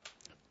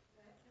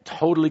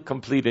 totally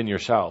complete in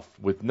yourself,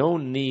 with no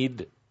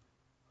need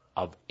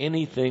of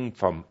anything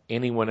from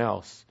anyone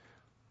else,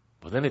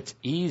 well, then it's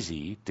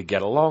easy to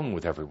get along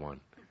with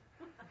everyone.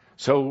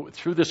 So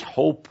through this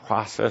whole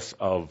process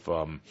of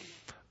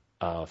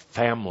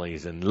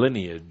families and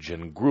lineage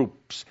and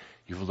groups,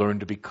 you've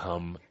learned to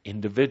become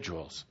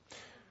individuals.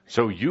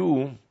 So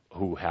you,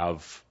 who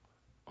have,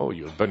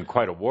 you've been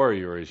quite a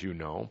warrior, as you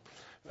know,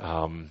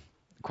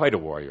 quite a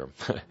warrior.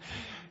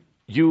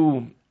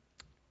 You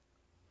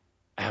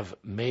have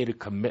made a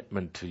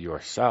commitment to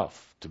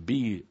yourself to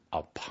be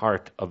a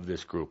part of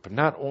this group. And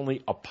not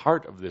only a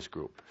part of this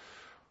group,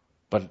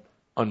 but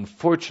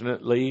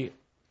unfortunately,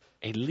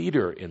 a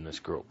leader in this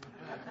group.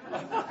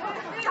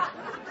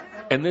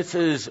 And this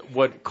is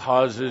what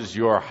causes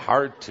your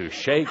heart to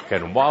shake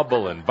and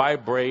wobble and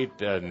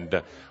vibrate,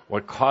 and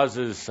what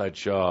causes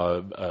such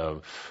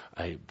a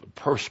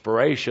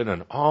perspiration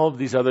and all of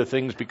these other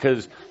things,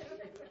 because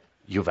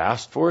you've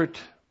asked for it,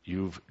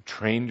 you've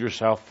trained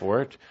yourself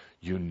for it,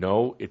 you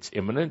know it's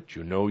imminent,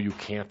 you know you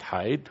can't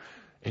hide,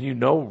 and you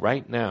know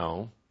right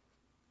now,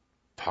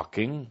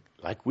 talking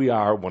like we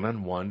are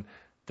one-on-one,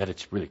 that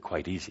it's really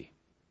quite easy.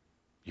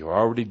 You're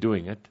already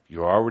doing it,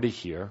 you're already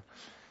here.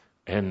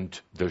 And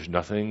there's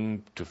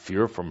nothing to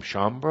fear from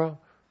Shaumbra,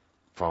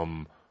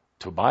 from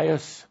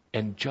Tobias,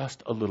 and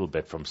just a little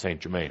bit from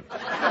Saint Germain.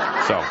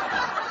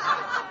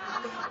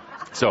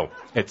 So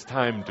it's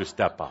time to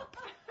step up.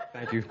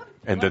 Thank you.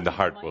 And then the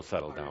heart will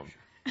settle down.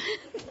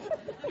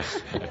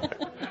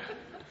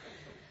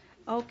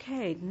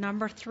 Okay,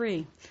 number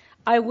 3.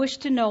 I wish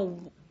to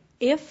know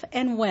if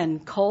and when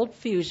cold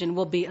fusion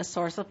will be a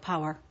source of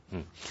power.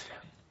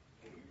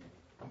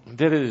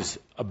 That is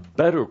a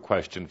better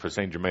question for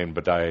Saint Germain,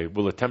 but I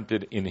will attempt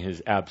it in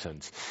his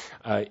absence.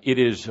 It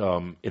is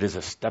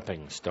a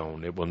stepping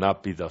stone. It will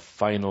not be the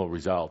final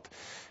result.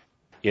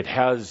 It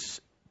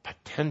has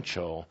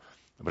potential,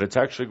 but it's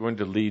actually going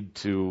to lead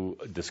to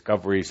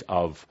discoveries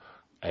of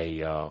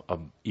a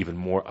even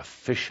more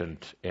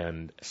efficient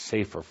and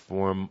safer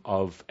form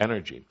of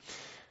energy.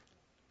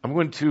 I'm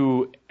going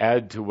to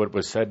add to what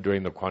was said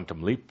during the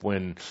quantum leap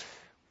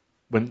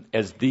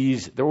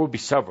there will be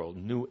several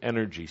new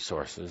energy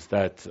sources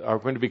that are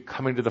going to be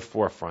coming to the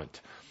forefront.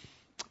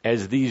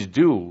 as these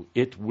do,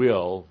 it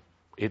will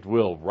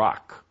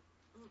rock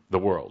the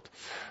world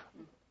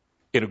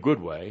in a good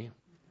way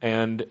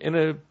and in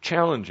a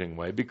challenging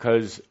way,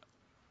 because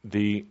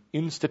the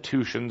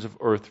institutions of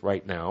Earth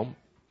right now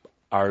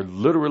are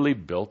literally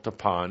built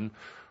upon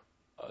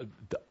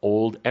the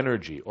old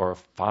energy or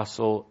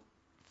fossil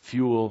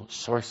fuel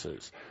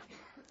sources.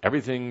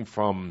 Everything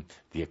from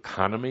the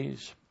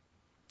economies,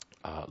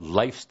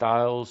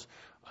 lifestyles,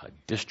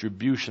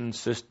 distribution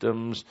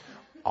systems,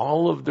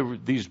 all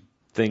of these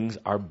things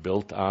are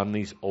built on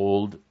these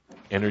old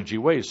energy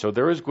ways. So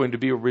there is going to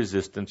be a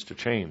resistance to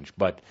change,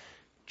 but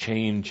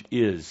change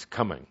is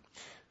coming.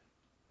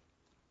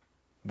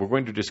 We're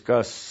going to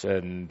discuss,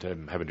 and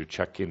I'm having to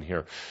check in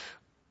here,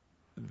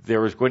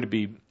 there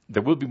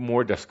will be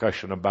more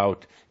discussion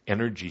about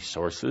energy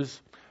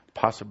sources,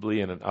 possibly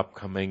in an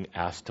upcoming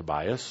Ask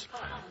Tobias.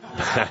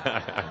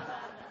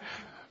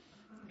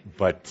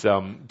 But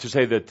to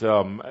say that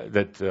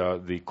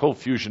the cold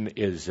fusion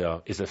is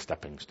a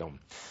stepping stone.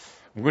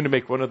 I'm going to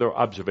make one other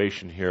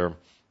observation here,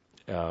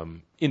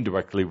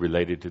 indirectly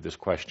related to this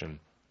question,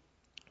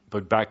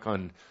 but back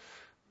on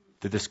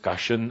the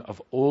discussion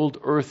of old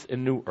Earth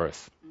and new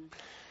Earth.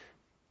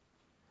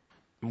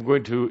 I'm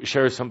going to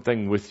share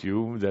something with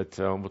you that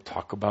we'll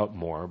talk about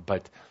more,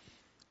 but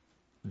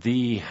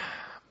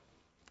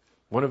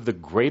one of the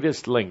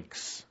greatest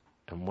links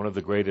and one of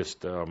the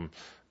greatest, I'm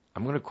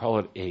going to call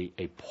it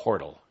a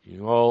portal.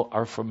 You all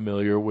are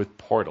familiar with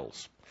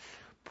portals.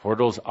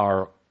 Portals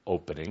are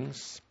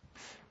openings.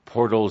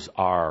 Portals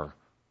are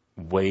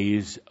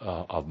ways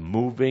of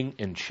moving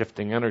and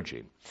shifting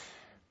energy.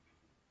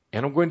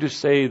 And I'm going to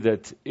say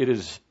that it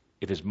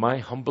is my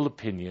humble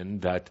opinion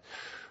that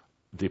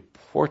the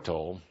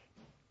portal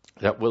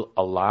that will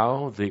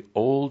allow the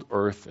old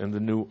Earth and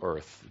the new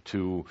Earth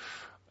to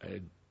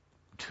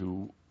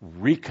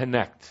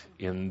reconnect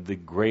in the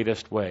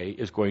greatest way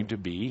is going to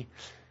be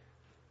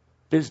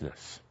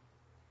business.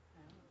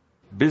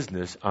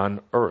 Business on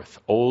Earth,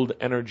 old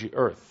energy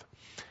Earth.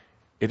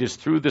 It is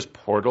through this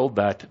portal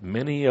that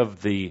many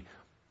of the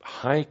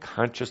high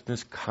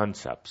consciousness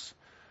concepts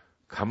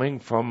coming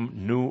from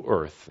new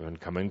Earth and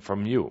coming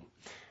from you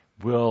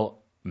will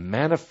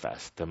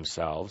manifest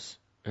themselves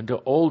into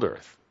old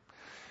Earth.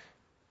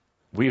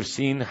 We have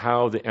seen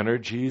how the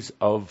energies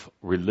of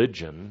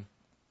religion,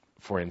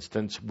 for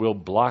instance, will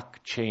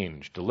block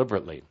change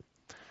deliberately.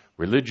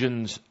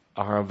 Religions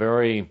are a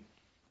very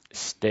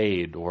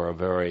staid or a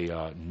very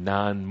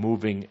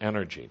non-moving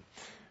energy.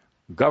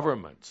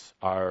 Governments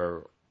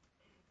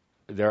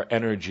their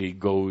energy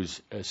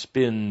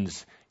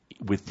spins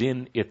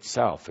within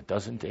itself. It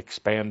doesn't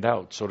expand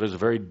out. So it is a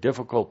very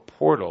difficult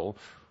portal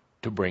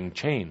to bring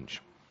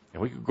change.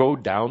 And we could go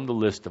down the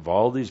list of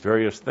all these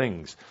various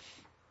things.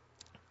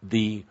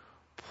 The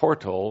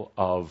portal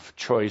of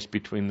choice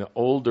between the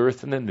old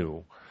Earth and the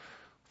new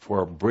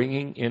for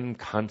bringing in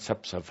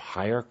concepts of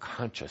higher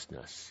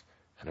consciousness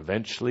and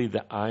eventually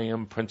the I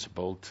am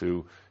principle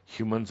to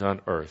humans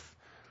on Earth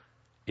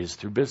is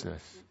through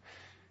business.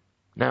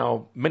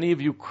 Now, many of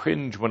you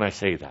cringe when I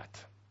say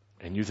that,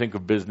 and you think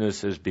of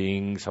business as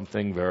being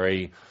something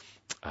very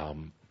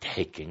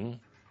taking,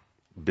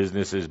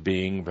 business as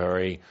being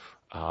very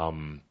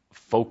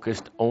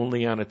focused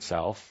only on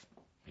itself.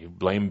 You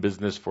blame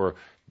business for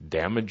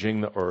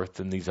damaging the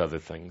Earth and these other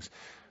things.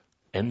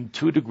 And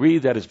to a degree,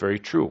 that is very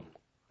true.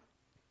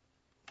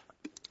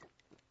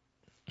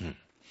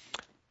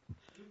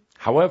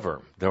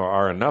 However, there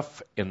are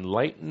enough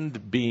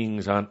enlightened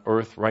beings on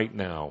Earth right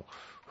now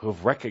who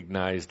have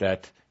recognized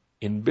that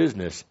in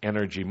business,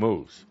 energy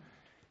moves.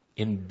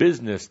 In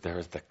business, there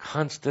is the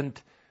constant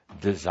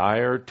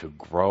desire to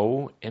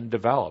grow and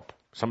develop,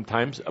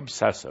 sometimes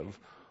obsessive,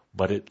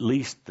 but at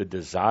least the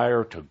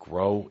desire to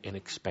grow and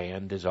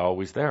expand is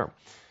always there.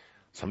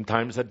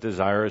 Sometimes that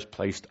desire is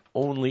placed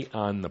only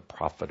on the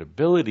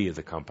profitability of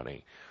the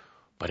company,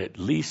 but at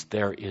least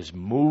there is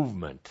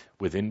movement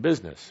within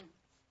business.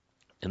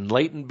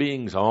 Enlightened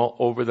beings all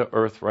over the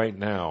Earth right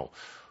now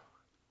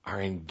are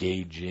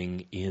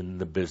engaging in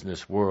the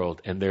business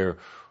world, and they're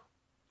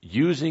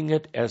using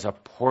it as a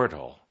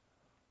portal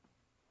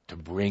to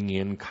bring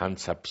in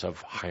concepts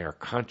of higher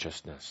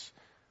consciousness,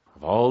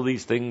 of all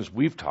these things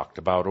we've talked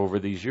about over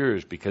these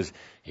years, because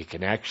it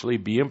can actually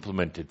be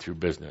implemented through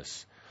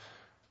business.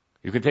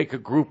 You can take a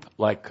group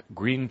like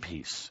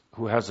Greenpeace,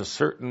 who has a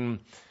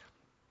certain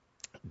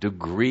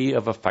degree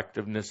of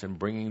effectiveness in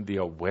bringing the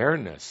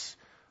awareness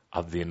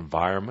of the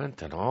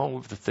environment and all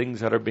of the things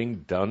that are being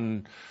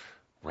done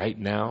right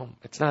now.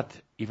 It's not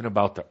even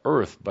about the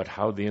Earth, but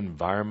how the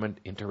environment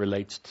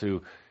interrelates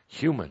to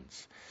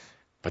humans.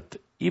 But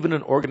even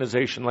an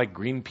organization like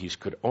Greenpeace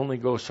could only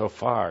go so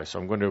far. So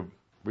I'm going to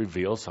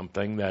reveal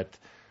something that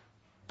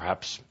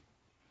perhaps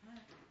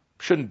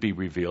shouldn't be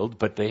revealed,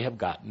 but they have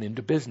gotten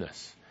into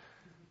business.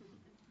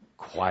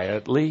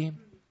 Quietly,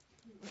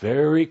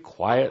 very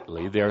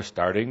quietly, they're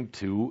starting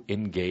to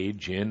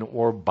engage in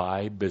or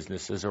buy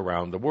businesses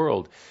around the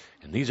world.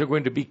 And these are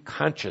going to be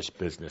conscious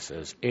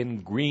businesses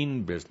and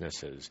green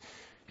businesses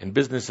and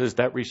businesses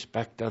that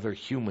respect other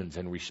humans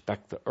and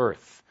respect the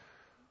Earth.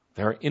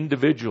 There are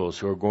individuals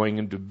who are going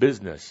into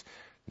business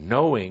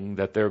knowing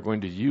that they're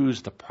going to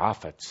use the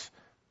profits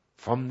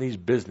from these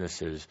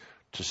businesses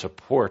to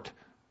support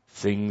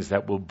things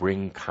that will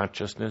bring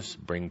consciousness,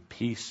 bring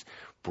peace,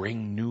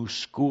 bring new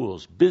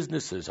schools.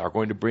 Businesses are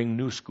going to bring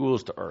new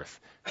schools to earth,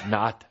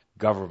 not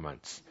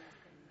governments.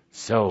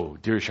 So,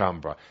 dear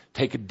Shaumbra,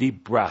 take a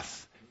deep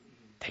breath.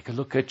 Take a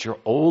look at your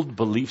old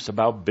beliefs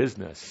about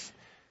business.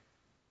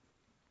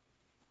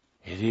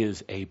 It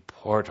is a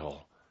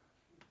portal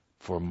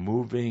for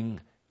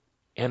moving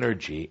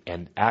energy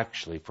and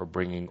actually for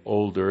bringing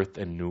old earth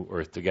and new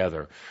earth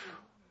together.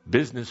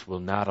 Business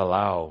will not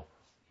allow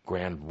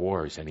grand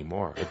wars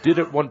anymore. It did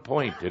at one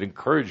point. It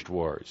encouraged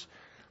wars.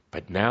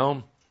 But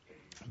now,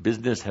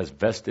 business has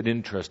vested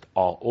interest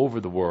all over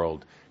the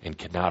world and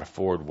cannot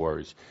afford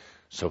wars.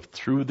 So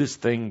through this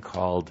thing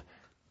called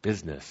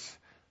business,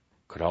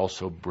 could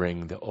also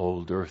bring the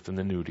old earth and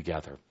the new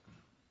together.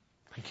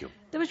 Thank you.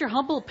 That was your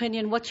humble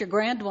opinion. What's your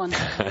grand one?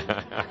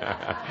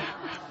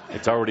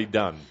 It's already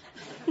done.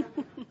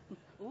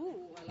 Ooh,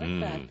 I like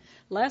that.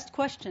 Last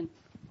question.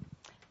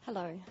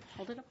 Hello.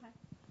 Hold it up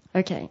high.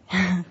 Okay.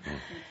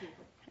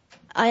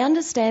 I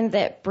understand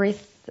that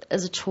breath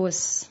is a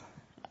choice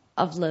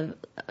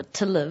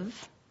to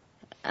live,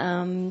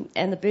 and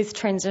the birth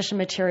transition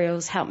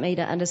materials help me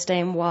to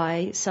understand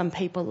why some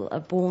people are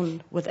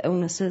born with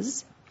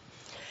illnesses.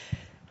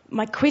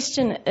 My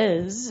question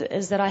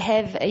is that I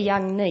have a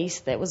young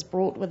niece that was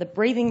brought with a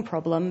breathing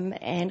problem,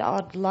 and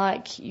I'd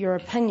like your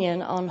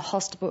opinion on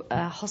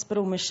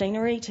hospital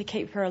machinery to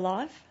keep her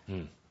alive.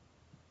 I'm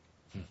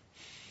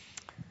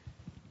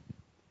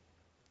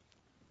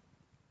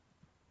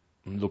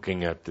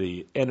looking at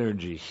the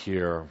energy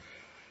here.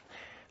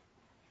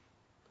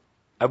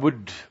 I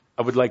would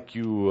like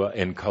you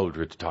and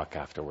Cauldre to talk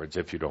afterwards,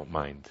 if you don't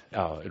mind.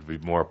 It would be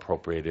more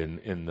appropriate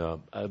in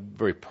a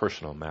very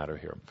personal matter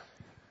here.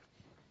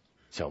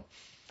 So,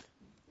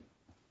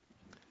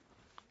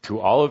 to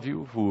all of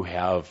you who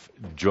have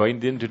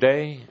joined in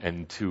today,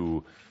 and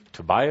to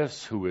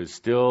Tobias, who is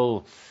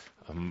still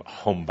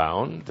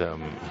homebound,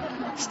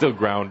 still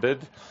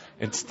grounded,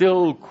 and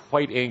still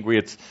quite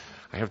angry.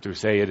 I have to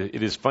say,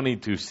 it is funny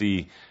to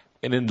see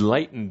an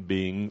enlightened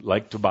being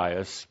like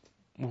Tobias,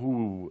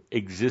 who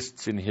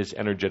exists in his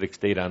energetic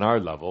state on our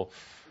level,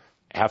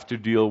 have to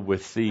deal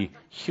with the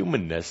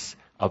humanness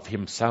of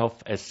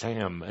himself as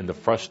Sam, and the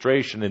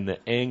frustration and the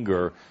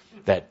anger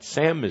that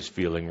Sam is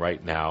feeling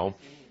right now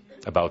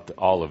about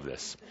all of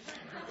this.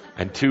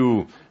 And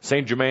to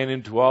Saint Germain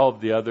and to all of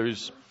the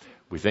others,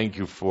 we thank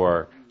you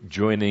for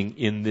joining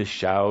in this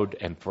shout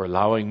and for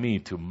allowing me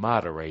to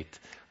moderate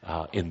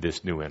in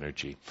this new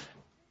energy.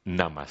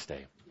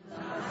 Namaste.